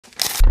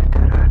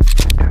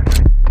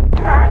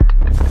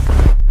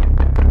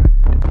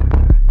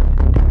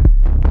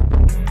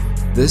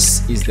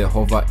This is the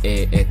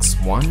HoverAir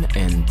X1,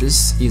 and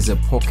this is a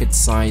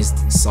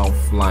pocket-sized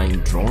self-flying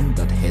drone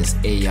that has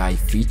AI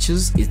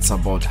features. It's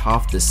about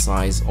half the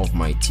size of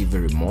my TV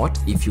remote.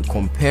 If you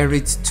compare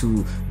it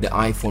to the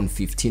iPhone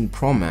 15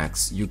 Pro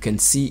Max, you can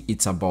see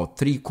it's about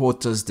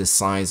 3/4 the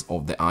size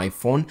of the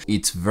iPhone.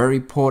 It's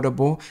very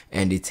portable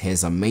and it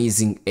has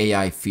amazing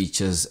AI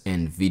features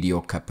and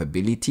video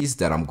capabilities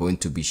that I'm going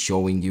to be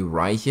showing you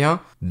right here.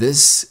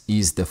 This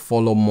is the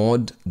follow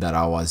mode that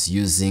I was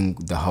using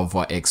the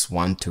HoverAir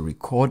X1 to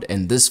record,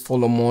 and this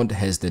follow mode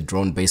has the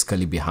drone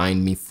basically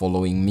behind me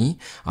following me.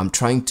 I'm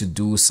trying to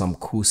do some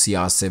cool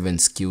CR7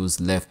 skills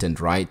left and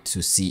right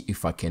to see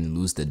if I can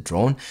lose the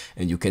drone,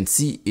 and you can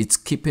see it's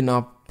keeping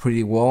up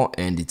pretty well,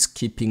 and it's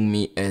keeping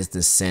me as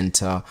the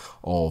center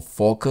of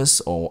focus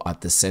or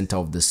at the center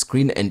of the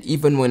screen. And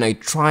even when I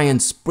try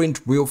and sprint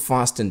real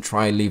fast and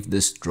try leave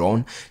this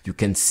drone, you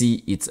can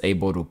see it's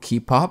able to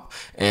keep up,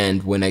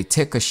 and when I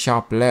take a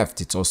sharp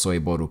left, it's also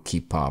able to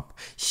keep up.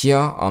 Here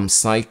I'm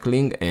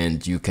cycling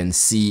and you can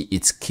see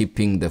it's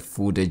keeping the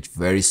footage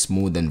very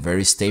smooth and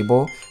very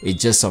stable. It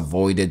just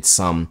avoided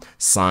some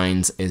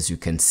signs, as you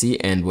can see,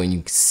 and when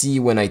you see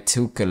when I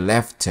took a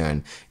left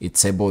turn,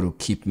 it's able to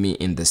keep me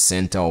in the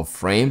center of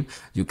frame.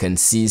 You can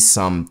see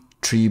some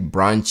tree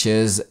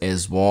branches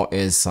as well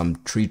as some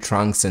tree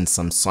trunks and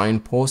some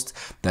signposts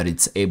that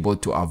it's able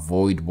to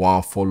avoid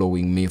while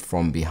following me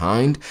from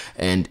behind.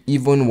 And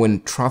even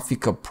when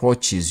traffic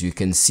approaches, you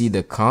can see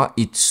the car,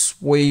 it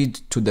swayed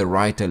to the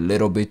right a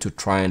little bit to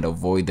try and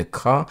avoid the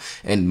car.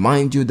 And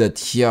mind you that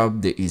here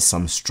there is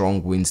some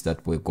strong winds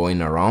that were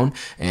going around,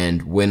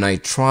 and when I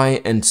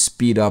try and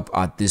speed up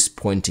at this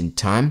point in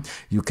time,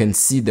 you can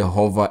see the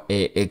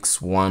HoverAir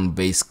X1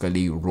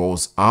 basically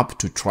rolls up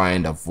to try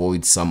and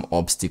avoid some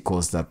obstacles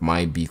that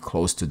might be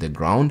close to the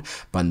ground,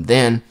 but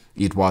then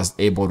it was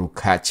able to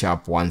catch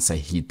up once I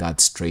hit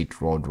that straight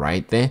road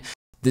right there.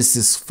 This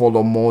is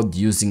follow mode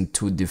using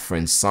two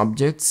different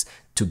subjects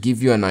to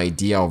give you an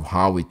idea of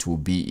how it will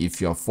be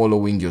if you're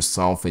following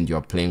yourself and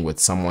you're playing with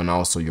someone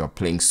else, or you're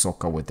playing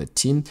soccer with a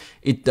team.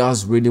 It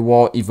does really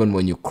well. Even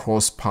when you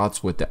cross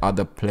paths with the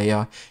other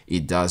player,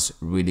 it does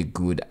really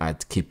good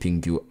at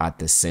keeping you at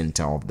the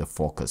center of the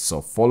focus.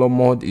 So follow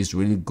mode is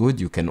really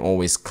good. You can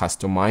always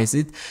customize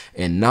it.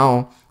 And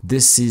now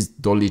this is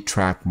Dolly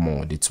track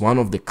mode. It's one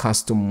of the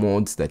custom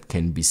modes that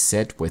can be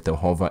set with the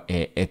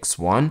HoverAir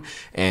X1.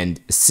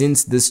 And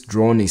since this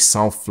drone is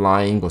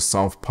self-flying or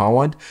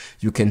self-powered,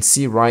 you can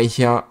see right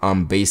here,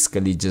 I'm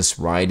basically just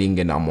riding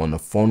and I'm on a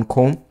phone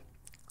call.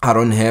 I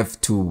don't have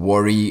to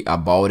worry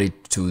about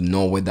it to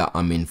know whether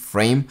I'm in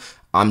frame.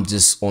 I'm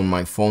just on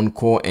my phone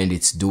call and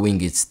it's doing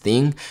its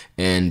thing.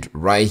 And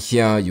right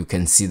here, you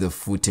can see the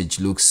footage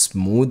looks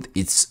smooth.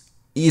 It's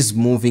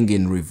moving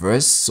in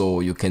reverse,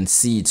 so you can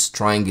see it's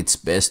trying its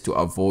best to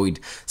avoid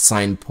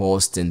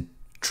signposts and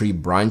tree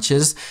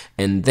branches.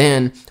 And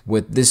then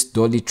with this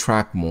Dolly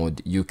track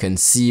mode, you can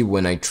see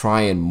when I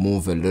try and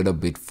move a little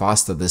bit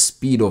faster, the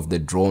speed of the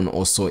drone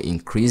also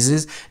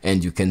increases,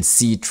 and you can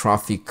see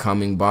traffic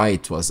coming by.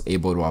 It was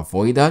able to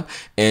avoid that.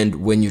 And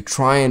when you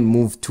try and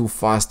move too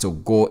fast or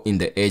go in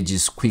the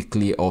edges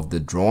quickly of the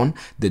drone,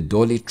 the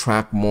Dolly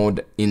track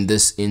mode in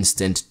this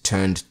instant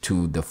turned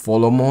to the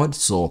follow mode,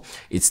 so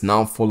it's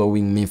now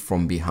following me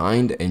from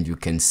behind, and you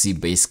can see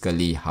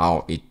basically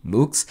how it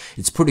looks.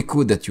 It's pretty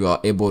cool that you are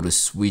able to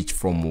switch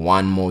from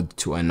one mode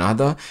to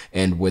another,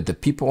 and with the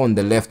people on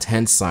the left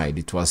hand side,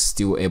 it was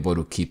still able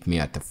to keep me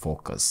at the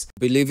focus.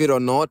 Believe it or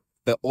not,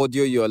 the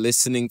audio you are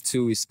listening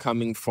to is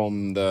coming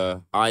from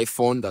the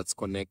iPhone that's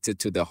connected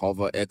to the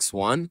HoverAir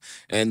X1,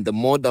 and the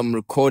mode I'm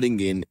recording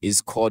in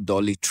is called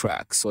Dolly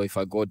track. So if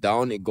I go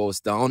down, it goes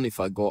down. If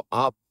I go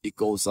up, it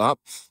goes up.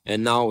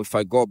 And now if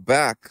I go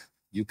back,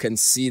 you can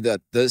see that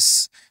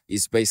this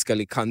is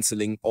basically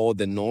canceling all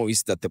the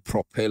noise that the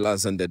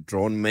propellers and the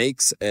drone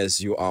makes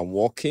as you are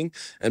walking.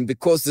 And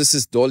because this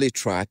is Dolly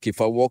track, if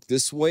I walk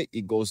this way,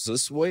 it goes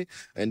this way.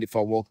 And if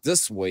I walk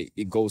this way,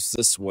 it goes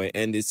this way.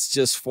 And it's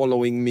just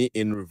following me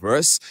in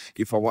reverse.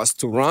 If I was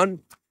to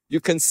run, you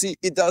can see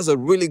it does a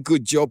really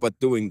good job at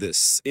doing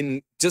this.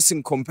 In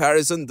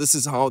comparison, this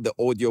is how the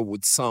audio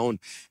would sound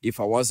if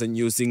I wasn't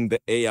using the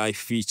AI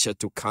feature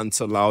to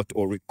cancel out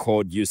or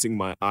record using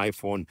my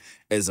iPhone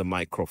as a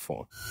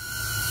microphone.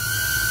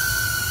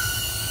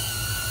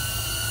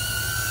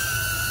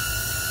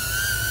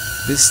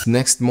 This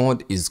next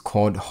mode is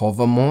called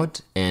hover mode,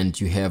 and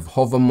you have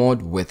hover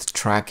mode with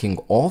tracking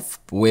off,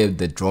 where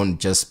the drone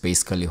just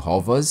basically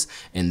hovers,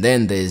 and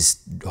then there's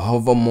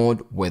hover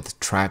mode with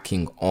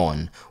tracking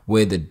on,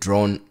 where the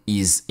drone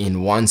is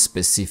in one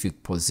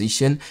specific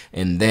position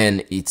and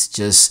then it's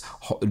just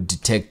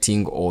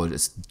detecting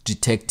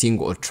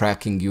or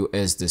tracking you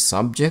as the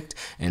subject.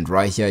 And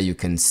right here you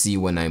can see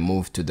when I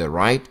move to the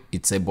right,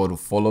 it's able to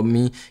follow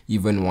me.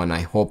 Even when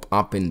I hop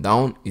up and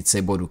down, it's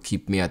able to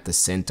keep me at the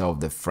center of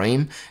the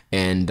frame.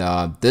 And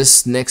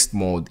this next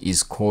mode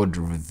is called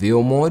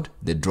reveal mode.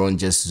 The drone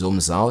just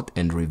zooms out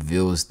and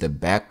reveals the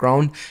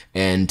background,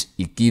 and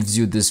it gives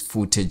you this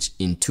footage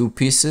in 2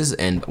 pieces.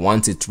 And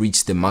once it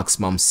reaches the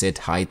maximum set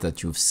height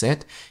that you've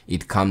set,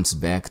 it comes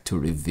back to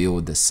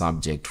reveal the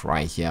subject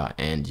right here.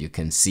 And you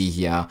can see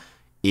here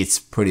it's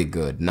pretty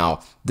good. Now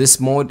this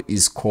mode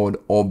is called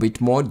orbit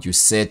mode. You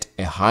set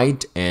a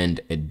height and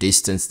a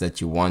distance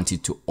that you want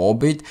it to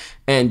orbit,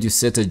 and you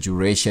set a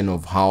duration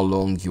of how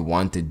long you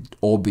want the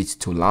orbit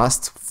to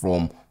last,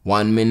 from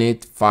 1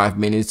 minute, 5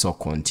 minutes, or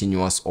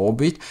continuous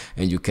orbit.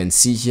 And you can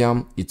see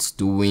here it's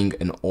doing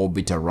an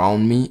orbit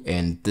around me,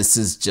 and this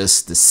is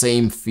just the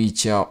same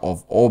feature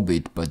of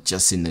orbit but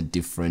just in a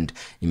different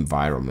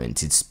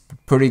environment. It's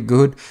pretty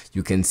good.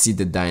 You can see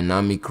the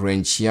dynamic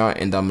range here,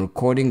 and I'm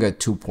recording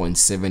at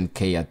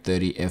 2.7K at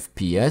 30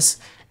 FPS,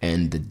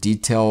 and the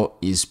detail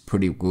is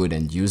pretty good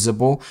and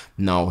usable.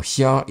 Now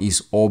here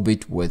is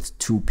orbit with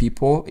 2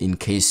 people, in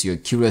case you're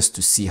curious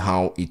to see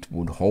how it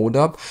would hold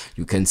up.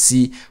 You can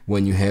see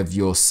when you have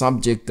your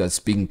subject that's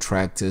being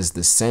tracked as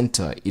the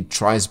center, it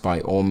tries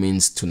by all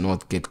means to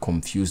not get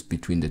confused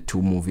between the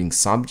 2 moving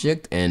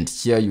subject. And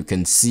here you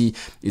can see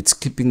it's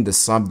keeping the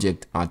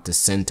subject at the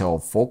center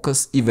of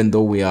focus, even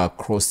though we are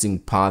crossing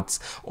paths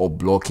or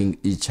blocking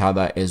each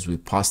other as we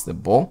pass the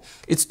ball.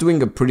 It's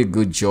doing a pretty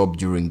good job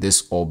during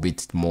this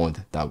orbit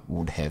mode that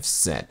would have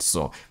set.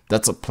 So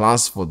that's a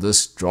plus for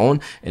this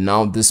drone. And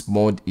now this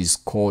mode is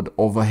called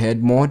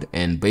overhead mode,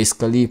 and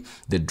basically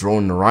the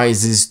drone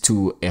rises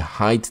to a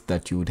height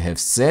that you would have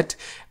set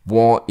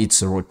while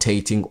it's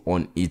rotating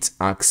on its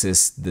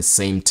axis the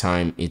same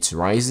time it's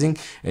rising.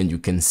 And you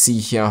can see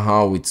here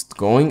how it's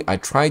going. I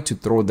tried to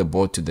throw the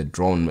ball to the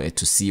drone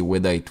to see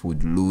whether it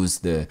would lose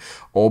the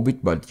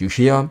orbit, but you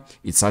hear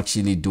it's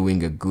actually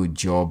doing a good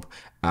job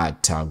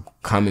at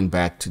coming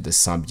back to the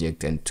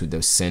subject and to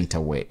the center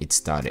where it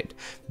started.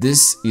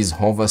 This is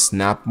hover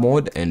snap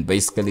mode, and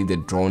basically the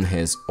drone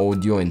has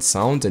audio and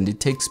sound, and it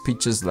takes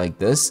pictures like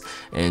this,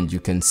 and you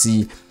can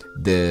see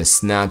the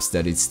snaps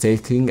that it's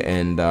taking.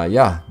 And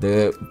yeah,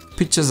 the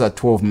pictures are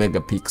 12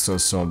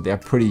 megapixels, so they're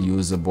pretty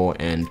usable.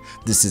 And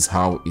this is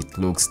how it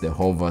looks, the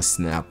hover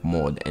snap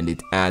mode, and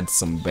it adds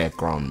some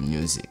background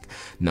music.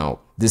 Now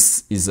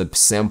this is a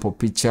sample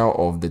picture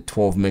of the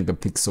 12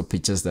 megapixel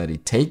pictures that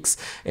it takes.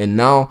 And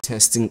now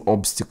testing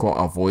obstacle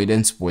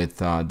avoidance with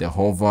the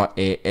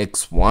HoverAir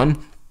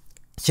X1.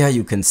 Here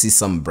you can see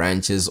some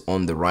branches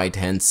on the right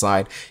hand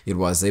side. It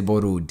was able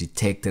to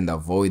detect and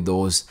avoid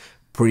those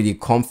pretty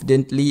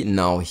confidently.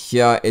 Now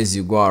here, as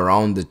you go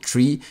around the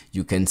tree,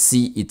 you can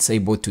see it's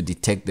able to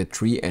detect the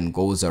tree and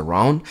goes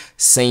around.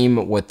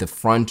 Same with the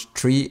front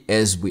tree.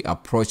 As we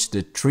approach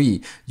the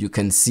tree, you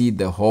can see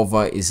the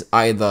hover is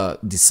either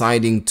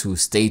deciding to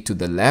stay to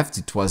the left.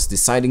 It was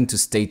deciding to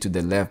stay to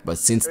the left, but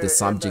since the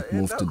subject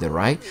moved to the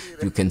right,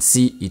 you can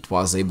see it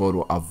was able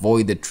to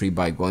avoid the tree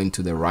by going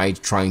to the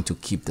right, trying to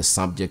keep the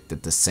subject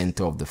at the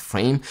center of the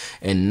frame.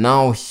 And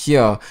now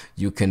here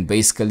you can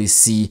basically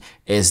see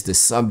as the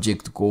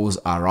subject goes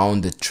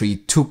around the tree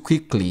too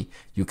quickly,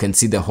 you can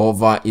see the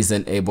hover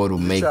isn't able to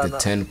make the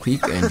turn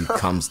quick, and it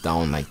comes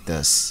down like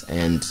this.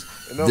 And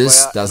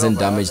this doesn't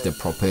damage the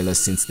propeller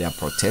since they are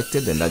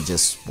protected, and I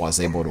just was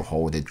able to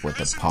hold it with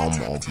the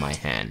palm of my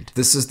hand.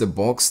 This is the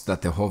box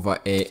that the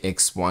HoverAir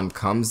X1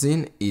 comes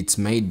in. It's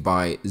made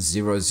by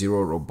Zero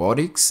Zero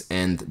Robotics,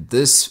 and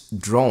this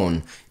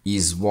drone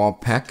is well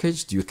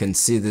packaged. You can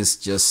see this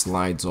just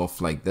slides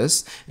off like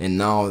this, and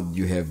now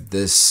you have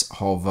this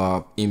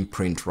hover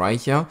imprint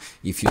right here.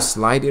 If you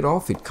slide it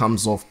off, it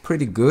comes off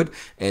pretty good.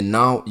 And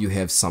now you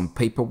have some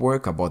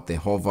paperwork about the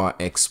Hover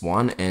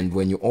X1, and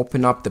when you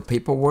open up the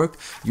paperwork,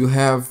 you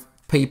have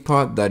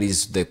paper that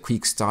is the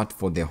quick start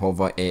for the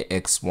HoverAir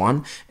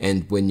X1.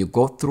 And when you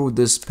go through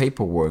this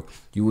paperwork,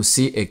 you will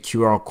see a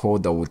QR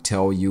code that will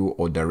tell you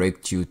or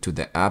direct you to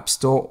the App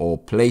Store or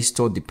Play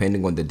Store,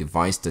 depending on the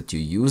device that you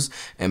use,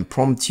 and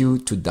prompt you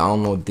to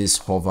download this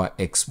Hover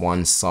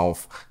X1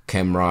 self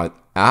camera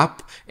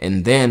app.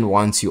 And then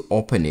once you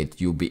open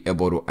it, you'll be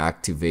able to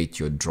activate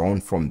your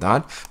drone from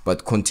that.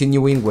 But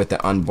continuing with the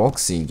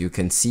unboxing, you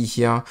can see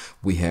here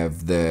we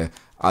have the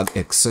other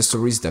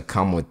accessories that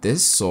come with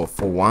this. So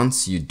for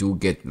once, you do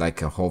get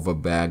like a hover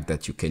bag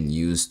that you can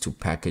use to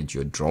package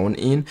your drone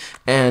in,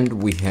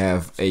 and we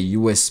have a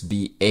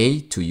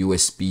USB-A to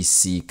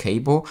USB-C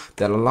cable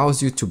that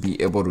allows you to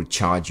be able to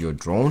charge your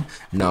drone.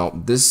 Now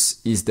this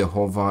is the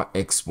Hover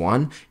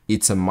X1.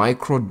 It's a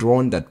micro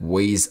drone that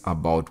weighs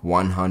about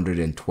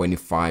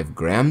 125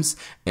 grams,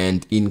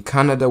 and in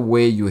Canada,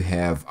 where you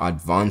have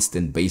advanced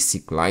and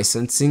basic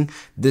licensing,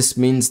 this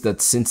means that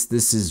since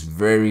this is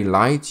very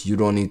light, you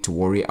don't need to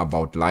worry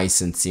about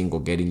licensing or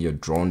getting your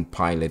drone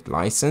pilot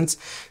license.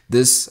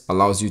 This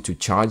allows you to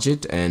charge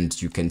it, and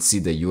you can see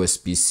the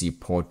USB-C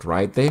port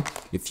right there.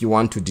 If you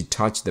want to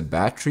detach the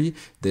battery,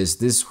 there's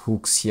these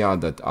hooks here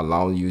that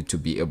allow you to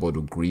be able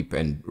to grip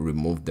and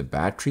remove the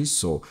battery.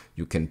 So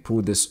you can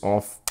pull this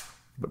off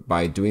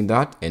by doing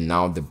that, and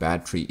now the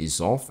battery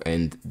is off.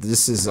 And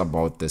this is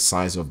about the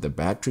size of the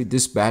battery.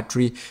 This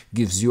battery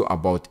gives you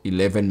about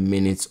 11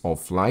 minutes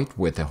of flight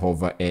with a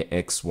HoverAir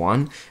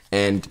X1.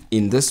 And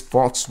in this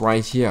box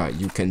right here,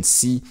 you can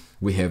see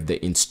we have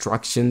the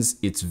instructions.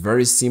 It's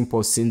very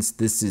simple. Since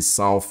this is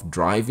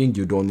self-driving,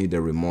 you don't need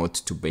a remote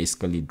to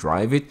basically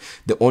drive it.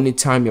 The only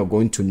time you're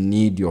going to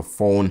need your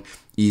phone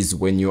is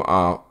when you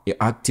are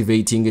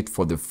activating it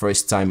for the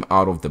first time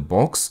out of the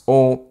box,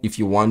 or if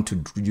you want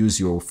to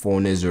use your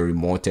phone as a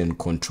remote and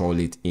control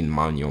it in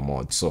manual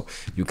mode. So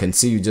you can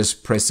see you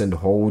just press and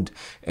hold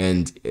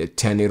and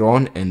turn it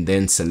on, and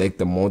then select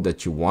the mode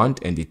that you want,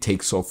 and it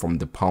takes off from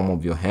the palm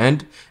of your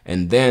hand.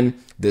 And then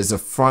there's a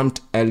front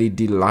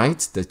LED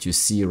light that you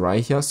see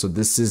right here. So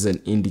this is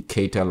an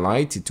indicator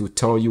light. It will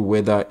tell you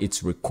whether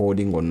it's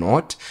recording or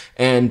not,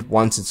 and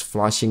once it's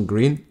flashing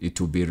green, it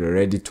will be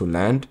ready to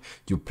land.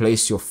 You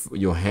place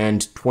your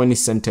hand 20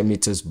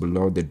 centimeters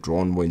below the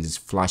drone when it's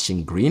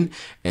flashing green,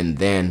 and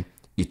then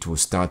it will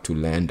start to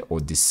land or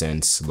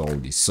descend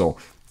slowly. So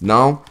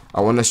now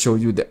I want to show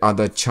you the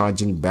other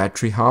charging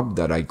battery hub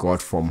that I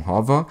got from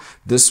Hover.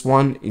 This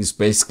one is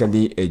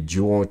basically a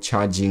dual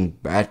charging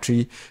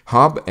battery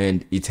hub,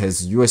 and it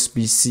has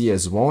USB-C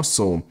as well.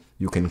 So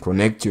you can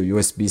connect your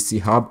USB-C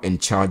hub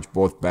and charge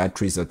both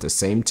batteries at the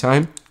same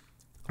time.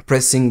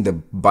 Pressing the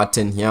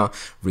button here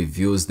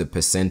reveals the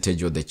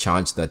percentage or the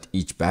charge that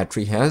each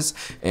battery has.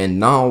 And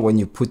now when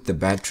you put the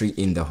battery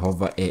in the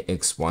HoverAir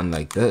X1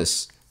 like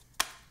this,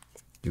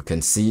 you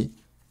can see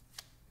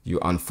you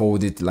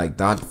unfold it like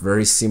that.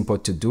 Very simple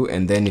to do.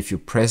 And then if you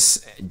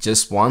press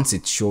just once,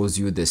 it shows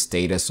you the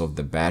status of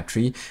the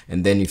battery.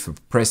 And then if you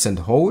press and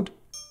hold,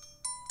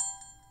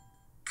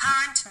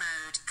 current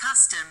mode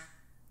custom,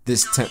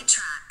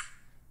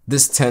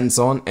 this turns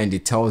on, and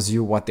it tells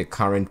you what the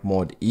current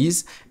mode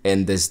is.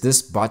 And there's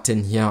this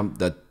button here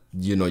that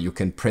you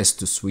can press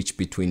to switch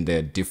between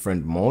the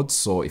different modes.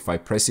 So if I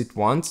press it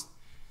once,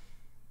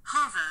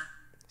 hover.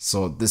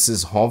 So this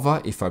is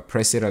hover. If I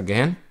press it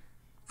again,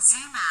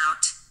 Zoom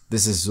out.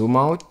 This is zoom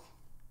out.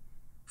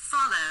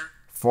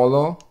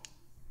 Follow.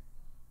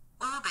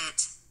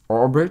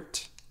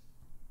 Orbit.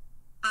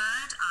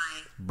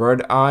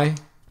 Bird eye.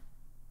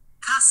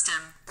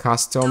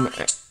 Custom.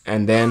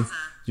 And then hover.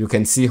 You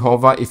can see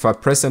hover. If I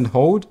press and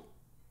hold,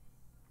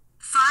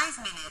 5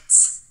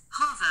 minutes.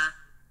 Hover.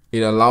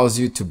 it allows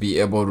you to be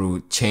able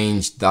to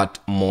change that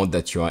mode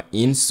that you are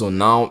in. So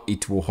now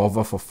it will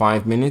hover for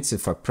 5 minutes.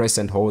 If I press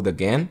and hold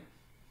again,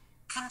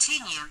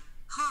 continue.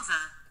 Hover.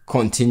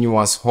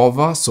 Continuous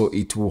hover. So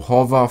it will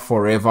hover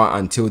forever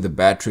until the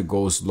battery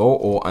goes low,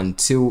 or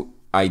until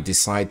I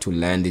decide to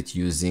land it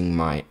using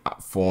my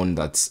phone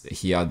that's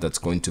here, that's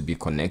going to be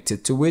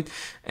connected to it.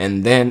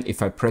 And then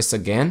if I press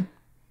again,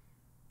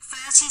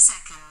 30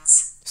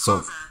 seconds. so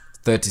Hover.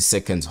 30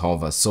 seconds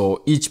hover.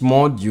 So each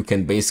mode you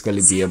can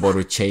basically be able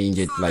to change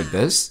it like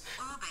this.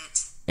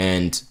 Orbit.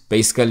 And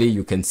basically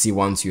you can see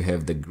once you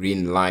have the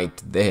green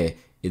light there,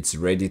 it's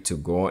ready to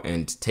go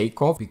and take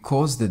off.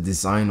 Because the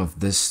design of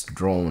this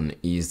drone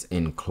is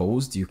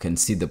enclosed, you can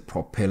see the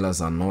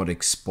propellers are not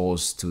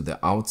exposed to the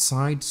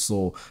outside.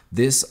 So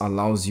this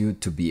allows you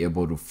to be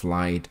able to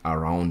fly it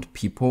around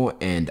people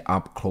and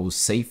up close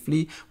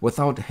safely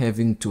without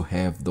having to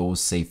have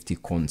those safety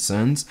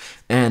concerns.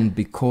 And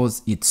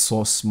because it's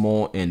so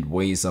small and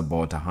weighs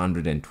about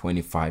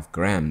 125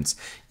 grams,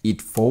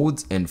 it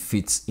folds and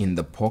fits in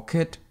the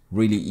pocket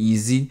really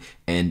easy.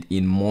 And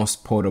in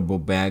most portable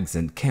bags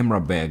and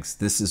camera bags,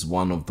 this is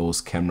one of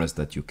those cameras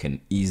that you can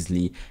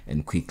easily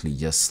and quickly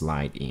just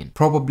slide in.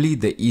 Probably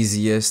the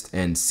easiest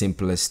and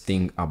simplest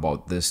thing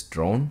about this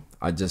drone,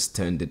 I just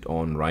turned it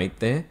on right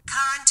there.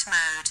 Current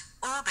mode.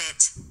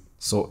 Orbit.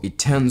 So it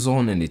turns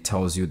on and it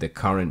tells you the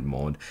current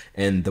mode.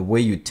 And the way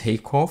you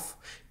take off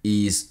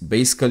is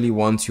basically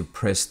once you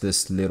press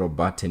this little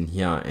button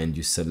here and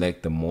you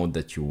select the mode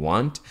that you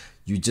want,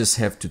 you just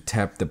have to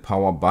tap the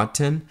power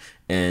button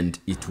and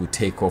it will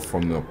take off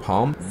from your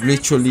palm.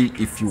 Literally,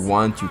 if you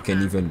want, you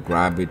can even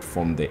grab it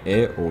from the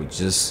air or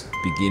just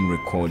begin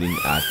recording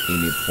at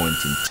any point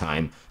in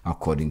time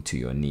according to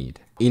your need.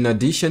 In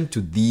addition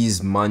to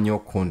these manual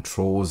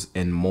controls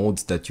and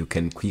modes that you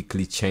can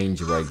quickly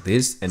change like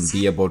this and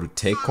be able to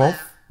take off,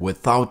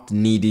 without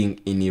needing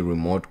any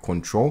remote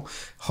control.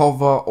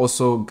 Hover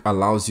also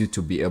allows you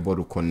to be able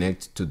to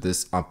connect to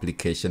this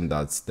application,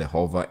 that's the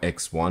HoverAir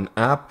X1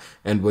 app.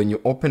 And when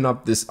you open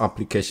up this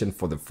application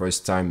for the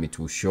first time, it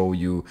will show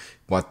you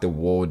what the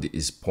world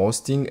is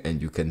posting,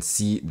 and you can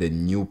see the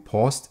new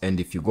post. And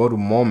if you go to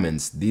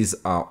moments, these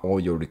are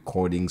all your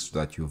recordings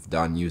that you've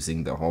done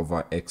using the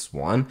HoverAir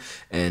X1.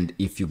 And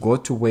if you go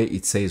to where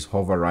it says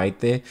Hover right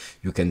there,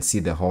 you can see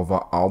the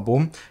Hover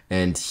album,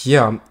 and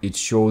here it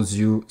shows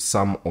you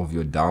some of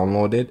your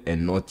downloaded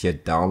and not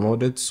yet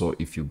downloaded. So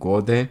if you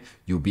go there,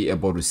 you'll be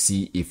able to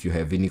see if you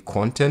have any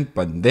content.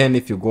 But then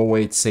if you go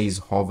where it says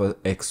HoverAir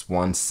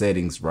X1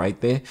 settings right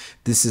there,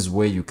 this is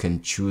where you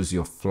can choose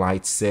your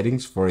flight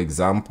settings. For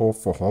example,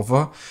 for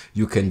Hover,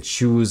 you can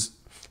choose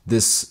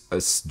this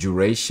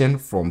duration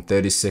from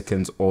 30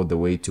 seconds all the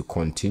way to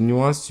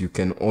continuous. You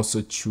can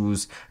also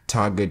choose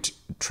target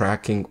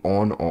tracking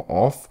on or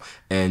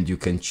off, and you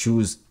can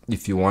choose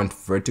if you want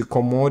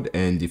vertical mode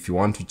and if you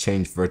want to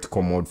change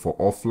vertical mode for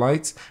off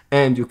flights,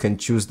 and you can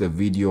choose the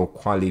video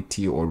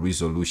quality or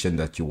resolution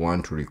that you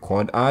want to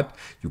record at.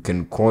 You can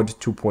record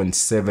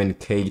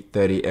 2.7K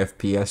 30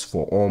 FPS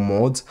for all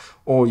modes,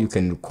 or you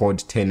can record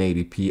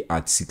 1080p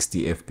at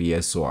 60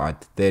 FPS or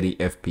at 30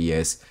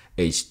 FPS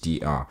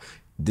HDR.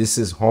 This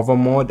is hover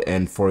mode,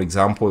 and for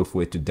example, if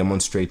we're to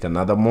demonstrate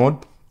another mode,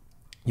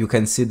 you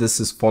can see this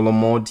is follow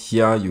mode.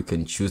 Here you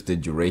can choose the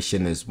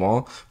duration as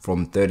well,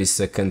 from 30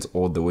 seconds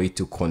all the way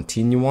to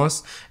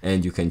continuous,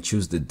 and you can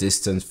choose the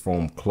distance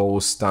from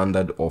close,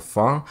 standard or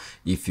far.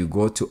 If you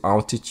go to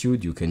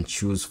altitude, you can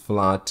choose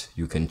flat,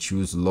 you can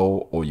choose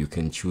low, or you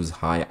can choose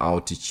high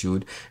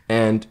altitude.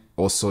 And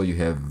also you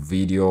have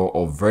video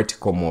or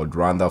vertical mode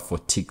rather for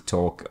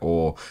TikTok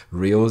or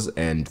Reels,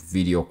 and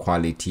video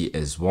quality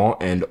as well.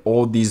 And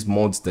all these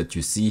modes that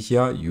you see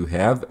here you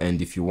have.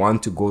 And if you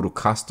want to go to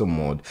custom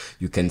mode,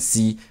 you can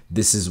see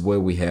this is where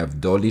we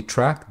have Dolly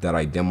track that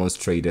I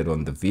demonstrated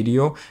on the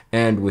video,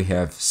 and we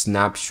have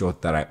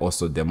Snapshot that I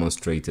also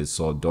demonstrated.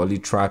 So Dolly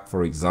track,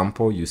 for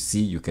example, you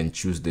see you can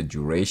choose the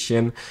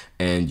duration,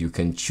 and you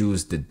can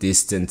choose the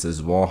distance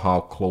as well, how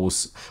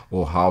close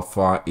or how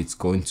far it's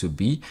going to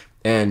be.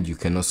 And you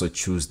can also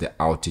choose the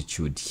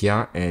altitude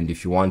here. And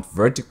if you want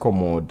vertical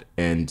mode,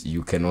 and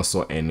you can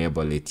also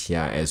enable it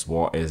here, as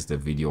well as the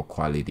video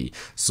quality.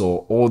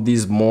 So all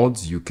these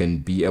modes, you can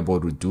be able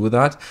to do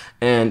that.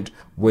 And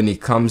when it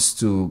comes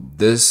to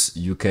this,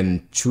 you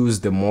can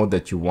choose the mode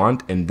that you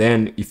want. And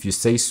then if you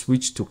say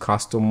switch to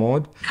custom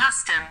mode,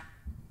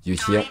 you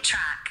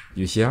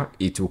hear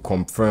it will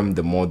confirm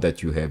the mode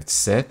that you have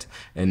set.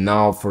 And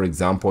now, for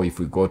example, if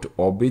we go to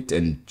orbit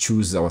and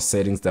choose our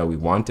settings that we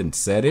want and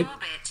set it,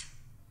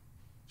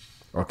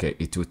 okay,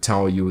 it will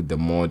tell you the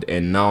mode.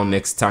 And now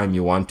next time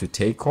you want to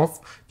take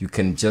off, you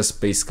can just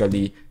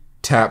basically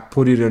tap,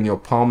 put it on your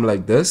palm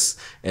like this,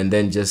 and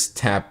then just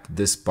tap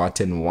this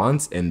button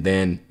once, and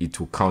then it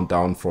will count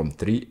down from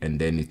 3, and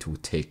then it will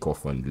take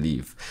off and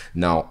leave.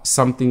 Now,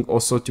 something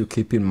also to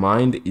keep in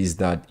mind is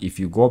that if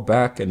you go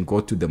back and go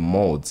to the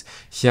modes,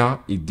 here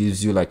it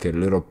gives you like a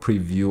little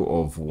preview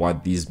of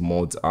what these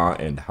modes are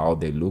and how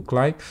they look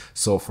like.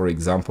 So for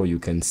example, you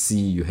can see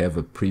you have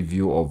a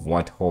preview of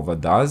what Hover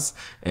does.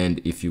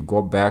 And if you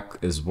go back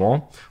as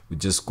well, we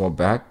just go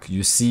back,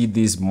 you see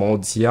these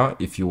modes here.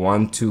 If you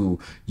want to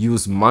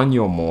use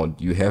manual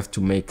mode, you have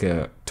to make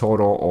a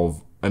total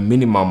of a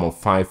minimum of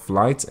 5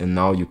 flights, and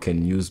now you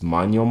can use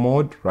manual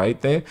mode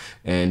right there.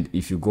 And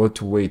if you go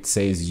to where it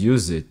says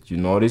use it, you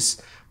notice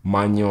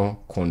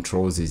manual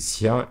controls is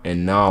here.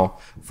 And now,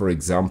 for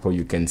example,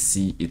 you can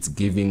see it's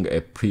giving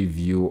a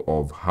preview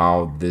of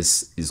how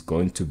this is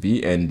going to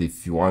be. And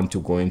if you want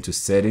to go into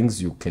settings,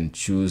 you can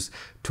choose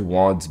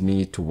towards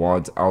me,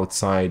 towards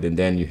outside, and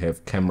then you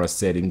have camera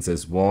settings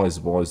as well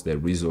as the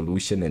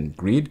resolution and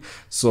grid.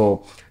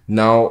 So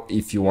now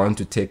if you want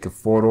to take a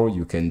photo,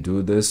 you can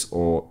do this,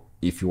 or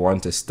if you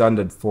want a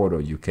standard photo,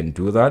 you can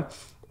do that.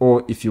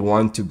 Or if you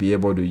want to be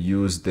able to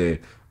use the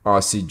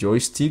RC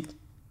joystick,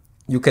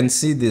 you can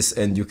see this,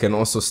 and you can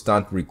also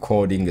start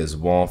recording as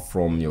well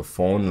from your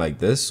phone like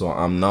this. So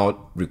I'm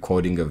now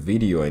recording a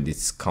video, and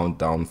it's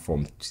countdown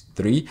from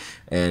 3.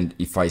 And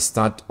if I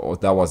start, oh,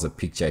 that was a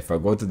picture. If I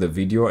go to the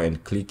video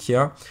and click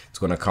here, it's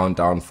going to count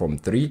down from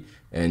 3,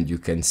 and you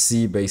can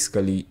see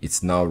basically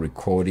it's now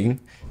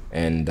recording.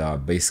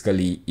 And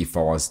basically, if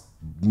I was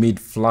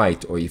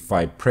mid-flight, or if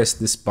I press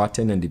this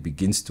button and it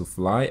begins to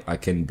fly, I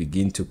can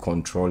begin to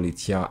control it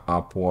here,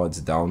 upwards,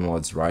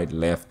 downwards, right,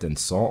 left, and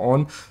so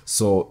on.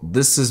 So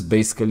this is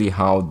basically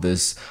how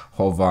this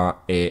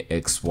HoverAir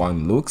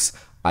X1 looks.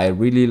 I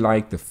really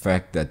like the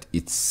fact that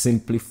it's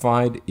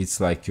simplified. It's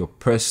like your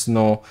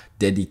personal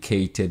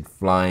dedicated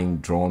flying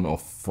drone or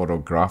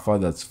photographer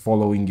that's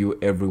following you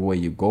everywhere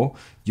you go.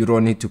 You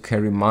don't need to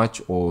carry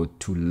much or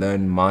to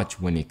learn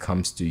much when it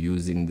comes to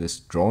using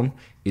this drone.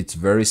 It's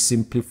very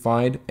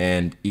simplified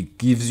and it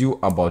gives you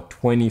about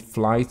 20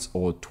 flights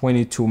or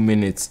 22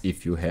 minutes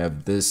if you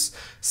have this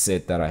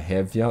set that I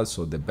have here.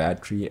 So the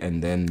battery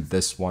and then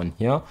this one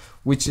here,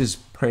 which is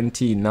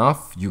plenty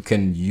enough. You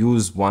can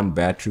use one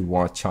battery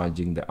while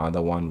charging the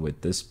other one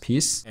with this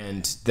piece.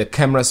 And the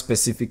camera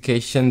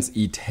specifications,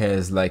 it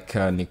has like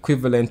an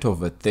equivalent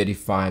of a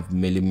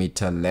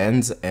 35mm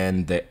lens,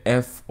 and the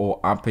f or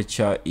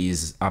aperture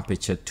is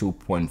aperture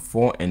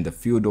 2.4, and the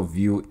field of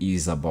view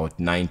is about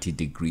 90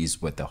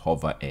 degrees with the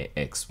HoverAir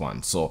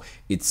X1. So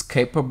it's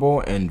capable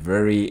and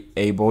very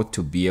able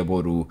to be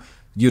able to,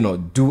 you know,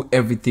 do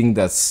everything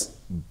that's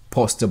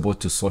postable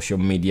to social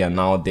media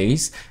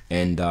nowadays.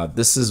 And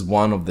this is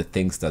one of the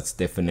things that's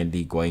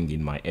definitely going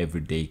in my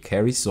everyday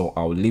carry. So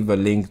I'll leave a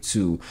link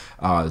to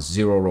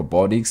Zero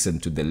Robotics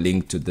and to the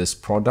link to this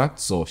product.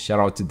 So shout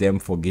out to them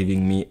for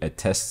giving me a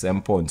test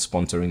sample and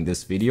sponsoring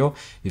this video.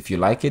 If you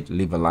like it,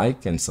 leave a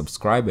like and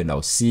subscribe, and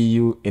I'll see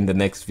you in the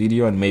next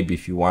video. And maybe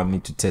if you want me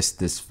to test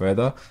this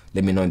further,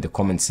 let me know in the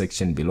comment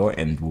section below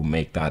and we'll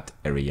make that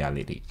a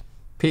reality.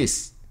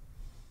 Peace.